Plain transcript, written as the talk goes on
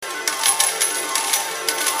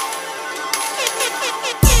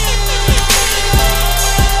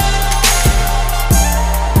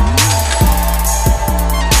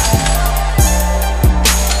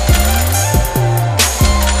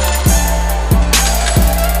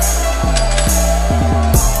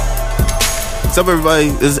What's up, everybody?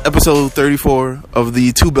 This is episode 34 of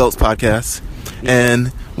the Two Belts podcast,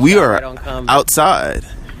 and we are outside,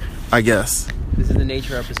 I guess. This is the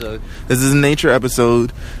nature episode. This is a nature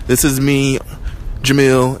episode. This is me,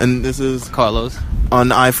 Jamil, and this is Carlos on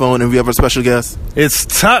the iPhone, and we have our special guest. It's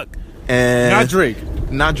Tuck. And not Drake.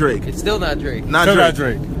 Not Drake. It's still not Drake. Not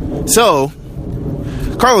Drake. So,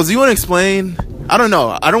 Carlos, do you want to explain? I don't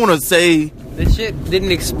know. I don't want to say... This shit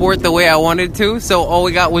didn't export the way I wanted to, so all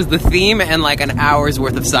we got was the theme and like an hour's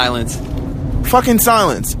worth of silence. Fucking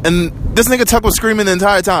silence. And this nigga Tuck was screaming the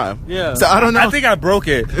entire time. Yeah. So I don't know. I think I broke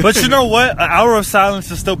it. But you know what? An hour of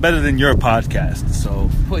silence is still better than your podcast.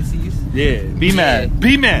 So, Pussies. yeah. Be mad.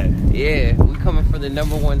 Be mad. Yeah, we coming for the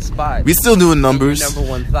number one spot. We still doing numbers.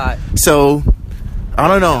 Number one thought. So, I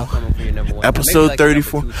don't know. Coming for your number one Episode like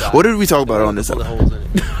 34. What did we talk about on this episode?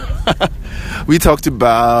 We talked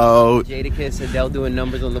about Jadakiss, Adele doing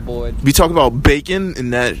numbers on the board. We talked about bacon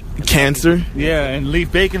and that cancer. Yeah, and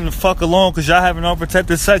leave bacon the fuck alone because y'all having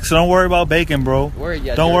unprotected sex, so don't worry about bacon, bro.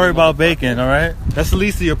 Don't worry about bacon, alright? That's the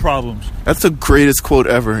least of your problems. That's the greatest quote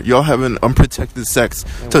ever. Y'all having unprotected sex,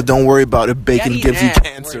 so don't worry about if bacon gives you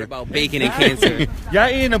cancer. Worried about bacon and cancer. Y'all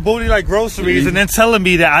eating a booty like groceries and then telling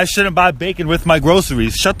me that I shouldn't buy bacon with my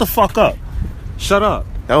groceries. Shut the fuck up. Shut up.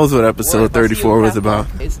 That was what episode 34 was about.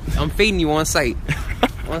 I'm fading you on sight.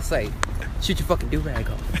 On sight. Shoot your fucking do-rag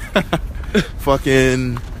off.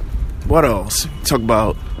 Fucking... What else? Talk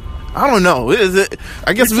about... I don't know. Is it?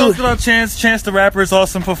 I guess we talked about Chance the Rapper's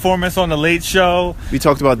awesome performance on the Late Show. We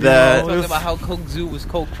talked about that. We talked about how Coke Zoo was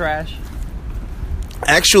Coke trash.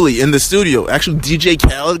 Actually, in the studio, DJ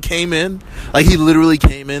Khaled came in. Like, he literally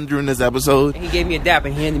came in during this episode. And he gave me a dap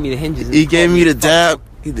and he handed me the hinges. He gave me the dap.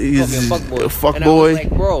 He's a fuck boy. And I was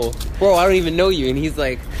like, bro, I don't even know you. And he's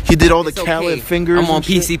like... He did all the Khaled fingers. I'm on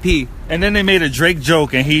PCP. And then they made a Drake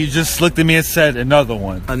joke and he just looked at me and said, another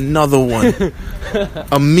one. Another one.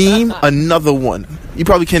 A meme, another one. You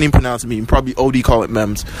probably can't even pronounce meme. Probably OD call it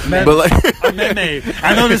memes. But like a meme.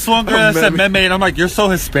 I know this one girl that said meme and I'm like, you're so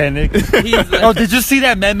Hispanic. Like, oh, did you see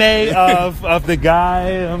that meme of the guy?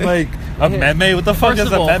 I'm like, a meme? What the fuck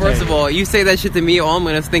is a meme? First of all, you say that shit to me, all I'm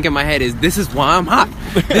gonna think in my head is, this is why I'm hot.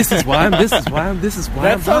 This is why I'm hot.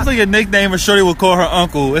 That sounds like a nickname a shorty would call her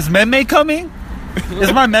uncle. Is meme coming?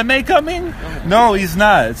 Is my meme coming? No, he's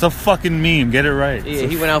not. It's a fucking meme. Get it right. Yeah,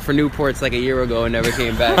 he went out for Newports like a year ago and never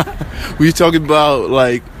came back. We talking about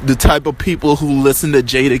like the type of people who listen to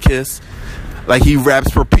Jadakiss. Like, he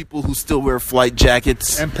raps for people who still wear flight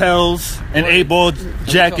jackets and Pels and 8-ball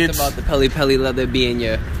jackets. We talked about the Pelly Pelly leather being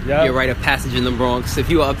your rite of passage in the Bronx.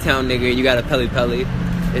 If you an uptown nigga and you got a Pelly Pelly,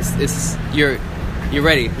 you're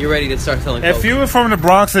ready. You're ready to start selling coke. If you were from the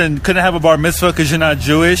Bronx and couldn't have a bar mitzvah because you're not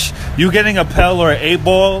Jewish, you getting a Pel or an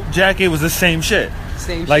 8-ball jacket was the same shit.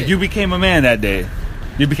 Like, you became a man that day.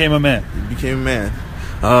 You became a man.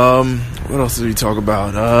 What else did we talk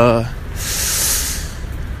about?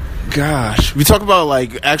 Gosh, we talk about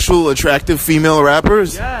like actual attractive female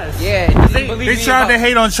rappers. Yes. Yeah. They tried to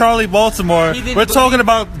hate on Charlie Baltimore. We're talking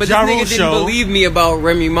about Ja Rule show. Didn't believe me about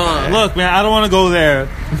Remy Ma. Look, man, I don't want to go there,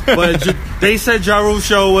 but they said Ja Rule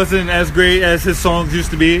show wasn't as great as his songs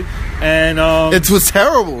used to be, and it was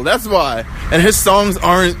terrible. That's why. And his songs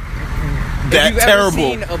aren't that terrible.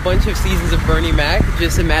 If you've ever seen a bunch of seasons of Bernie Mac,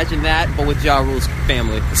 just imagine that, but with Ja Rule's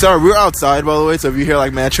family. Sorry, we're outside, by the way, so if you hear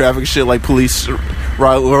like mad traffic shit, like police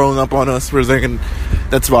rolling up on us for a second,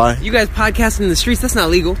 that's why. You guys podcasting in the streets, that's not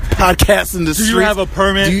legal. Podcasting in the streets. Do you have a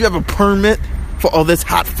permit? Do you have a permit for all this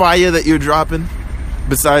hot fire that you're dropping?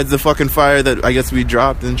 Besides the fucking fire that I guess we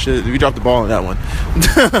dropped and shit. We dropped the ball on that one.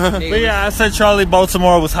 But yeah, I said Charlie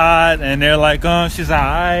Baltimore was hot, and they're like, oh, she's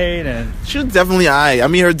alright. And she was definitely alright. I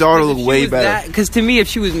mean, her daughter looked way better. Because to me, if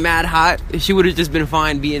she was mad hot, she would have just been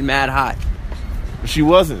fine being mad hot. She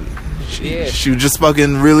wasn't. She was just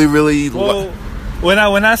fucking really, really... Well, when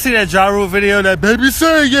I see that Ja Rule video, that baby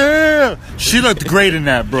say yeah, she looked great in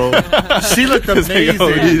that, bro. She looked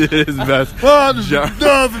amazing. He did his best. Dog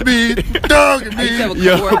me.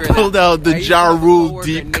 Yo, pulled out the Ja Rule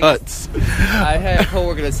deep cuts. I had a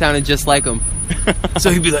coworker that sounded just like him.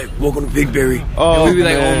 So he'd be like, welcome to Big Berry. Oh, and we'd be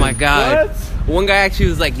like, man. oh my god. What? One guy actually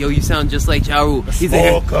was like, yo, you sound just like Ja Rule. He's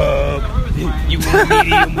like, you want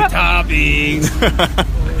medium with toppings.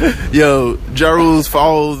 Yo, Ja Rule's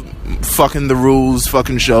Follow Fucking the Rules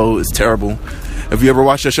fucking show is terrible. If you ever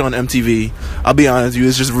watched that show on MTV, I'll be honest with you,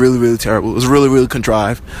 it's just really, really terrible. It was really, really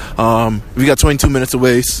contrived. If you got 22 minutes to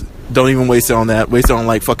waste, don't even waste it on that. Waste it on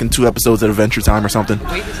like fucking 2 episodes at Adventure Time or something.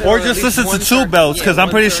 Or just listen to Two Belts, because I'm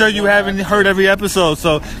pretty sure you haven't heard every episode.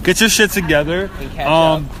 So get your shit together.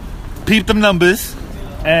 Peep them numbers.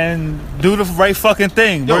 and do the right fucking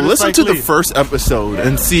thing. Yo, We're just listen like to the Lee. first episode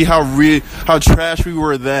and see how trash we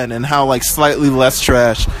were then, and how like slightly less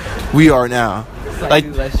trash we are now.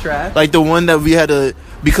 Slightly less trash. Like the one that we had to,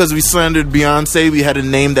 because we slandered Beyonce, we had to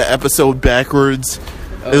name the episode backwards.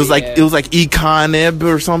 It was like Econib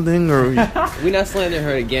or something, or We not slander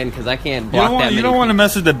her again because I can't You block don't, want, that you many don't want to people.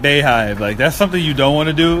 mess with the Bayhive. Like, that's something you don't want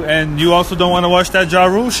to do, and you also don't want to watch that Ja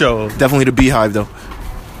Rule show. definitely the Beehive though.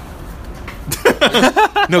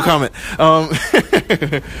 No comment.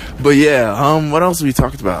 But yeah, what else we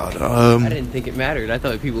talked about? I didn't think it mattered. I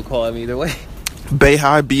thought people call him either way.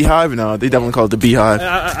 Bayhive, Beehive? No, they definitely call it the Beehive.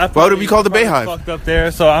 Why would it be called the Bayhive? Fucked up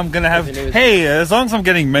there, so I'm gonna have. Hey, as long as I'm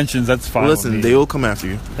getting mentions, that's fine. Listen, with me. they will come after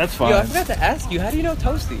you. That's fine. Yo, I forgot to ask you, how do you know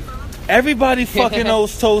Toasty? Everybody fucking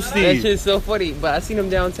knows That Toasty. shit's so funny, but I seen him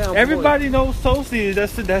downtown. Everybody knows Toasty.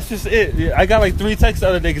 That's just it. Yeah, I got like 3 texts the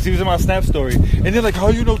other day because he was in my Snap story, and they're like, "How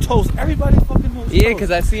you know Toast?" Everybody fucking knows. Yeah, Toast.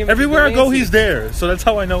 because I see him Everywhere I go, Delancey. he's there. So that's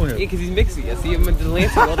how I know him. Yeah, because he's mixy. I see him at the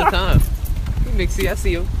Delancey all the time. He mixy, I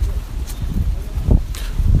see him.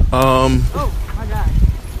 Oh my god.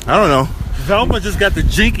 I don't know. Velma just got the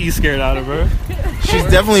jinky scared out of her. She's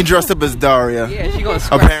definitely dressed up as Daria. Yeah, she gonna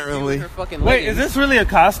scratch Apparently. you with her fucking Wait, leggings. is this really a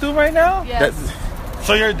costume right now? Yes.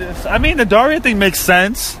 So I mean, the Daria thing makes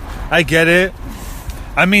sense. I get it.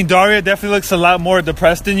 I mean, Daria definitely looks a lot more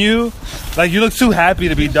depressed than you. Like, you look too happy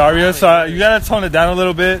to be Daria, so you gotta tone it down a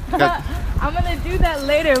little bit. I'm gonna do that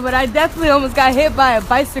later, but I definitely almost got hit by a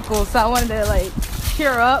bicycle, so I wanted to like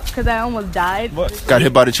cheer up because I almost died. What? Got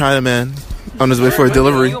hit by the Chinaman on his way for a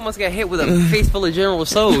delivery. You almost got hit with a face full of General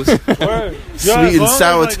So's. Word. Yo, as Sweet long and as,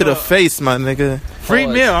 sour like, to the face, my nigga. Free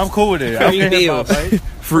meal, I'm cool with it. I Free don't get hit by a meals. bike.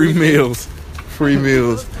 Free meals. Free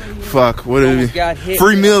meals. Fuck. What are we? Almost got hit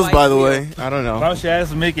Free with a meals, bike by the wheel. way. I don't know. Bounce your ass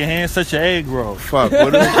and make your hands such an egg roll. Fuck.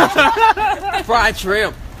 What are we? Fried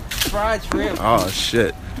shrimp. Fried shrimp. Oh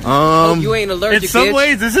shit. Oh, you ain't allergic, In some bitch.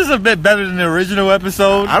 ways, this is a bit better than the original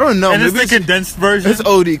episode. I don't know. And it's Maybe the condensed version. It's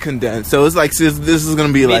OD condensed, so it's like this is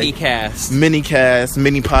gonna be Mini like cast. mini cast,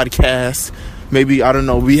 mini podcast. Maybe I don't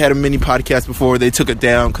know. We had a mini podcast before. They took it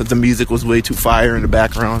down because the music was way too fire in the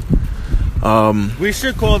background. We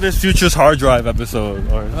should call this Future's Hard Drive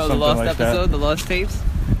episode or Oh, the something lost like episode, that. the lost tapes.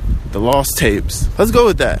 The lost tapes. Let's go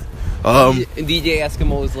with that. And DJ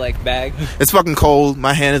Eskimo's like bag. It's fucking cold.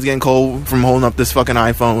 My hand is getting cold from holding up this fucking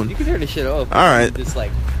iPhone. You can turn the shit off. All right. Just like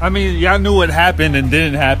I mean, y'all knew what happened and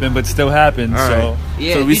didn't happen, but still happened. All So right.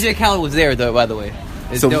 yeah, So we- DJ Khaled was there though. By the way,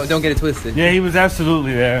 So- don't get it twisted. yeah, he was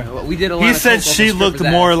absolutely there. We did a lot. He of said coke off she a looked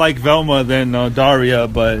stripper's more ass. like Velma than Daria,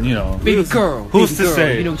 but you know. baby girl. Who's baby to girl.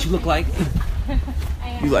 say? You know what you look like?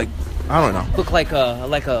 You like, I don't know. Look like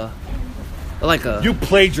a. You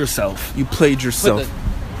played yourself. You played yourself.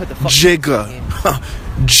 Put the fuck. Jigga. Huh.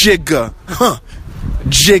 Jigga. Huh.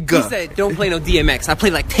 Jigga. He said, "Don't play no DMX." I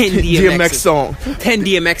played like 10 DMX DMXs. song. 10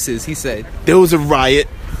 DMXs. He said. There was a riot.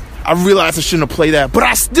 I realized I shouldn't have played that, but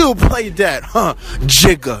I still played that. Huh.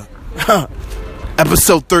 Jigga. Huh.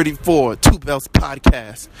 Episode 34, Two Bells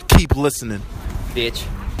Podcast. Keep listening Bitch.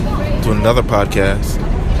 to another podcast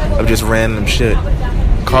of just random shit.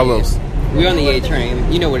 Carlos. We on the A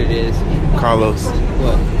train. You know what it is. Carlos.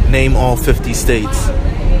 What? Name all 50 states.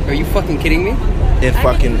 Are you fucking kidding me? In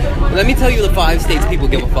fucking... Let me tell you the 5 states people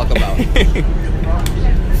give a fuck about.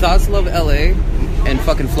 Thoughts love LA and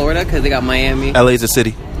fucking Florida because they got Miami. LA's a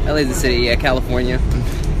city. LA's a city, yeah. California,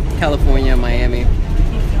 Miami,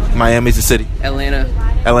 Miami's a city. Atlanta,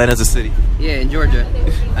 Atlanta's a city. yeah, and Georgia.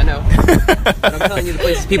 I know. But I'm telling you the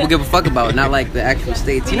places people give a fuck about, not like the actual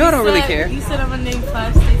states. You know I don't really care. You said I'm gonna name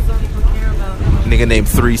 5 states that people care about. Nigga named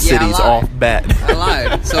 3 Yeah, I cities lied. off bat. I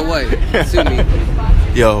lied. So what? Sue me.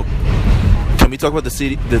 Yo, can we talk about the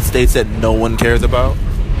states that no one cares about?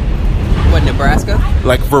 What, Nebraska?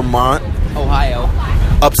 Like Vermont, Ohio,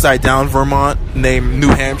 upside down Vermont, named New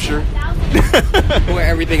Hampshire. where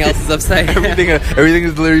everything else is upside down. Everything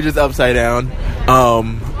is literally just upside down.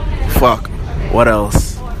 Fuck. What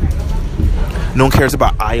else? No one cares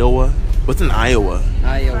about Iowa. What's in Iowa?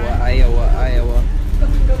 Iowa.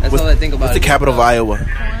 That's all I think about. What's the capital of Iowa?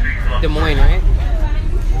 Des Moines, right?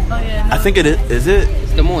 Oh yeah. I think it is. Is it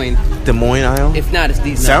It's Des Moines. Des Moines, Iowa? If not, it's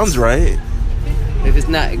these nuts. Sounds right. If it's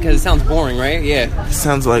not, because it sounds boring, right? Yeah.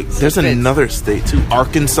 Sounds like there's fits. another state too.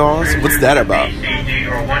 Arkansas. What's that about?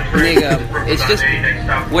 Nigga, it's just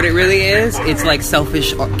what it really is. It's like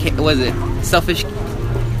selfish. Was it selfish?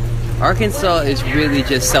 Arkansas is really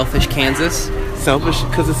just selfish Kansas. Selfish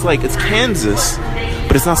because it's Kansas,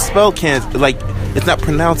 but it's not spelled Kansas. Like it's not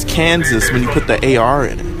pronounced Kansas when you put the AR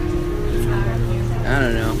in it. I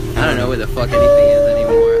don't know. I don't know where the fuck anything is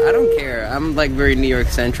anymore. I don't care. I'm like very New York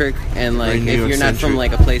centric, and like Very New if York you're not from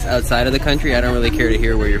centric. like a place outside of the country, I don't really care to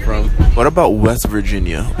hear where you're from. What about West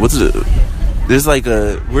Virginia? What's it? There's like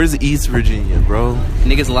a. Where's East Virginia, bro?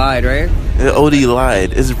 Niggas lied, right? OD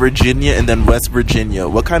lied. It's Virginia and then West Virginia.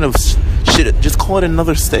 What kind of shit? Just call it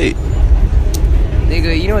another state.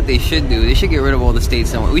 Nigga, you know what they should do? They should get rid of all the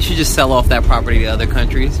states. We should just sell off that property to other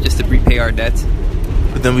countries just to repay our debts.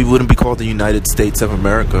 But then we wouldn't be called the United States of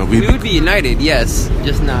America. We would be united, yes,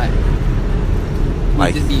 just not.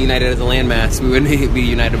 Like- We'd just be united as a landmass. We wouldn't be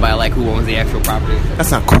united by like who owns the actual property.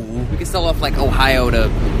 That's not cool. We could sell off like Ohio to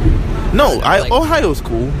No, Like- Ohio's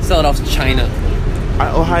cool. sell it off to China.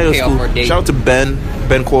 Ohio's Pay off cool. our date. Shout out to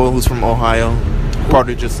Ben Coyle, who's from Ohio.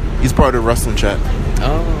 He's part of the wrestling chat.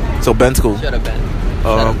 Oh, So Ben's cool. shut up, Ben.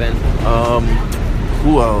 Shut up, Ben.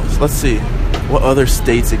 Who else? Let's see. What other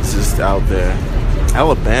states exist out there?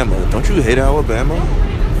 Alabama. Don't you hate Alabama?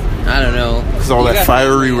 I don't know. 'Cause all You that got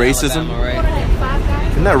fiery Alabama, racism?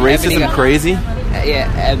 right? Isn't that racism got- crazy?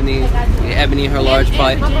 Yeah, Ebony, her large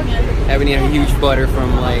butt. Ebony, her huge butter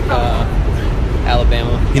from like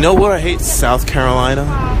Alabama. You know what? I hate South Carolina.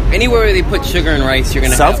 Anywhere where they put sugar and rice, you're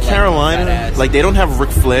gonna South have, Carolina, like, fat ass. like they don't have Ric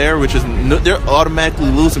Flair, which is they're automatically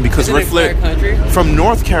losing because Isn't Ric it Flair Flair country? from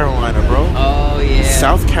North Carolina, bro. Oh yeah.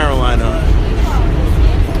 South Carolina.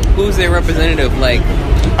 Who's their representative? Like,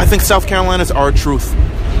 I think South Carolina's our truth.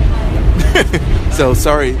 So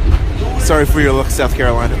sorry for your luck, South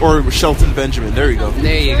Carolina, or Shelton Benjamin. There you go,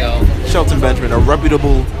 there you go. Shelton Benjamin, a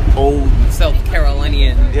reputable old. South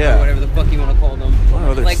Carolinian, Yeah. or whatever the fuck you want to call them. What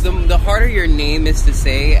other Like the harder your name is to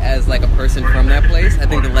say as like a person from that place, I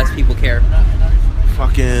think the less people care.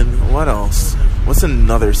 Fucking what else? What's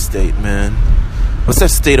another state, man? What's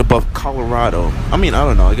that state above Colorado? I mean, I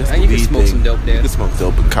don't know. I guess And the you can weed smoke thing. some dope there. You can smoke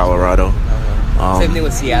dope in Colorado. Same thing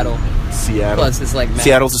with Seattle. Seattle. Plus, it's like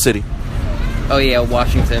Seattle's a city. Oh yeah,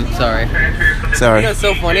 Washington. Sorry. Sorry. You know, it's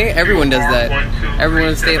so funny. Everyone does that.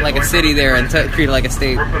 Everyone state like a city there and treat it like a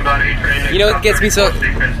state. You know, it gets me so.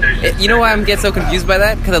 You know why I'm get so confused by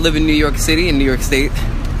that? Because I live in New York City and New York State,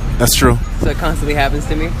 That's true. so it constantly happens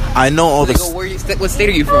to me. I know all They the. go, what state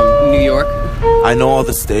are you from? New York. I know all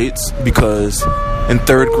the states because in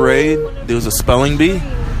 3rd grade there was a spelling bee,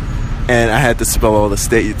 and I had to spell all the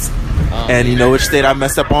states. And you know which state I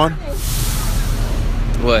messed up on?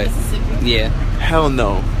 What? Yeah. Hell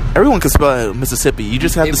no. Everyone can spell Mississippi. You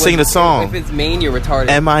just have to sing the If song. it's Maine, you're retarded.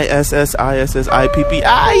 MISSISSIPP.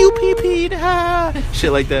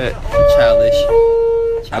 Shit like that.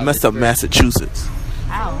 Childish. I messed up Massachusetts.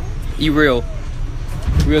 You real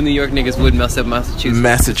New York niggas would mess up Massachusetts.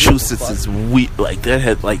 Massachusetts is weak. Like that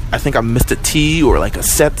had like I think I missed a T or like a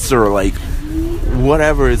sets or like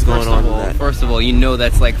whatever is going on in that. First of all, you know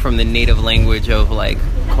that's like from the native language of like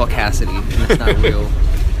caucasity, and it's not real.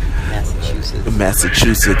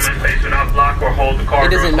 Massachusetts.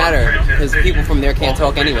 It doesn't matter because people from there can't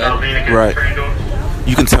talk anyway. Right.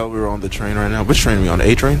 You can tell we're on the train right now. Which train are we on? The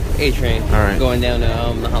A train? A train. All right. Going down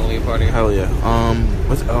to the Halloween party. Hell yeah.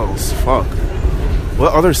 What else? Fuck.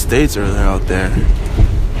 What other states are there out there? You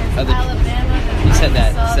said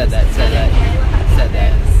that.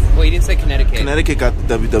 Well, you didn't say Connecticut. Connecticut got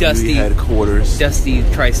the WWE Dusty. headquarters. Dusty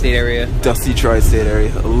tri-state area. Dusty tri-state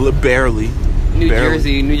area. Barely. New Barely.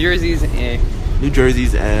 Jersey's New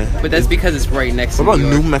Jersey's but that's because it's right next What to about New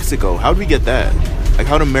York. New Mexico? How did we get that? Like,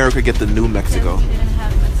 how did America get the New Mexico?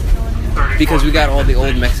 Because we got all the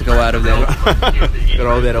old Mexico out of there. Got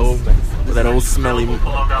all that old smelly.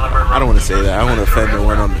 I don't want to say that. I don't want to offend no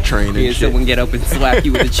one on the train and Yeah, shit. someone get up and slap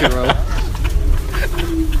you with a churro.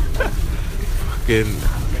 Fucking.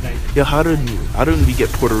 Yo, how didn't we get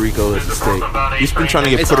Puerto Rico as a state? We've been trying to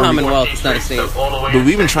get It's Puerto a Rico, commonwealth. It's not a state. but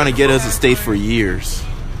we've been trying to get it as a state for years.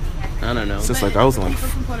 I don't know. Since like I was like, People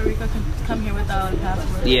from Puerto Rico can come here without a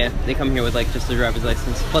passport. Yeah, they come here with like just a driver's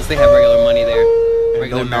license. Plus, they have regular money there.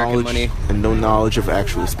 Regular American money. and no knowledge of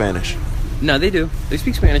actual Spanish. No, they do. They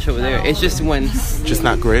speak Spanish over there. It's just when Just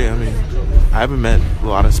not great. I mean, I haven't met a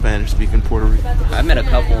lot of Spanish speaking Puerto Rico. I've met a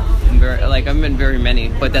couple. I've met very many,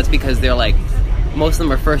 but that's because they're like most of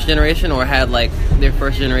them are first generation or had like their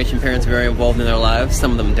first generation parents very involved in their lives. Some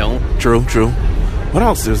of them don't. True. What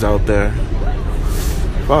else is out there?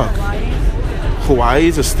 Fuck.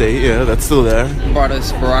 Hawaii's a state. Yeah, that's still there. Brought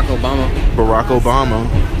us Barack Obama. Barack Obama.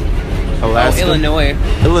 Alaska. Illinois.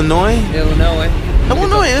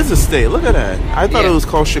 Illinois is a state. Look at that. I thought Yeah. it was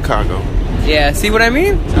called Chicago. Yeah, see what I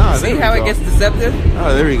mean? Ah, See there we how go. it gets deceptive?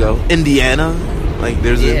 Oh, there we go. Indiana. Like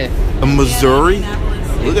there's Yeah. a Missouri.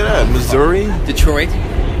 Look at that. Missouri. Detroit.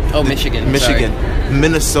 Oh, Michigan. Michigan. Sorry.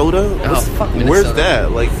 Minnesota. What's- fuck Where's Minnesota.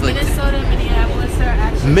 that? Like It's like- Minnesota, Minneapolis are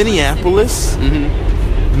actually. Minneapolis.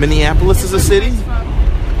 Mhm. Minneapolis is a city.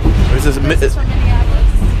 Or Prince is From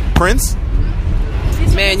Minneapolis. Prince.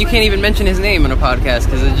 Man, you can't even mention his name on a podcast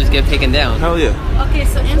because it just get taken down. Hell yeah. Okay,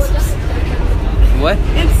 so What?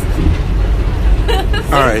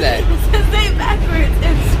 All right. That. Say it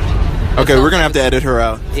backwards. Okay, we're gonna have to edit her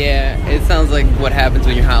out. Yeah, it sounds like what happens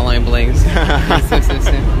when your hotline blings.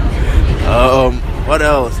 What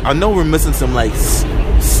else? I know we're missing some like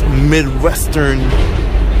Midwestern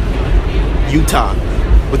Utah.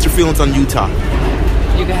 What's your feelings on Utah?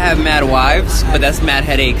 You can have mad wives, but that's mad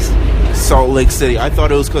headaches. Salt Lake City. I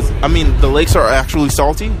thought it was because the lakes are actually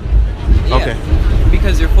salty. Yeah, Okay,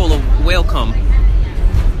 because they're full of whale cum.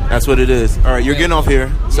 that's what it is. All right, you're getting off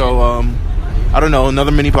here. So I don't know.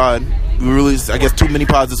 Another mini pod. We released, I guess, 2 mini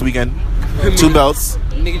pods this weekend. 2 belts.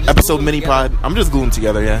 Nigga, just glue Episode them mini together. pod. I'm just gluing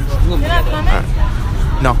together. Yeah. Glue them You're not together.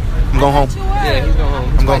 coming? No, I'm going home. Yeah, he's going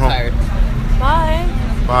home. I'm going home. Tired. Bye.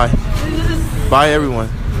 Bye. Bye, everyone.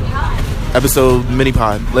 Episode mini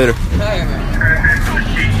pod. Later. Tired.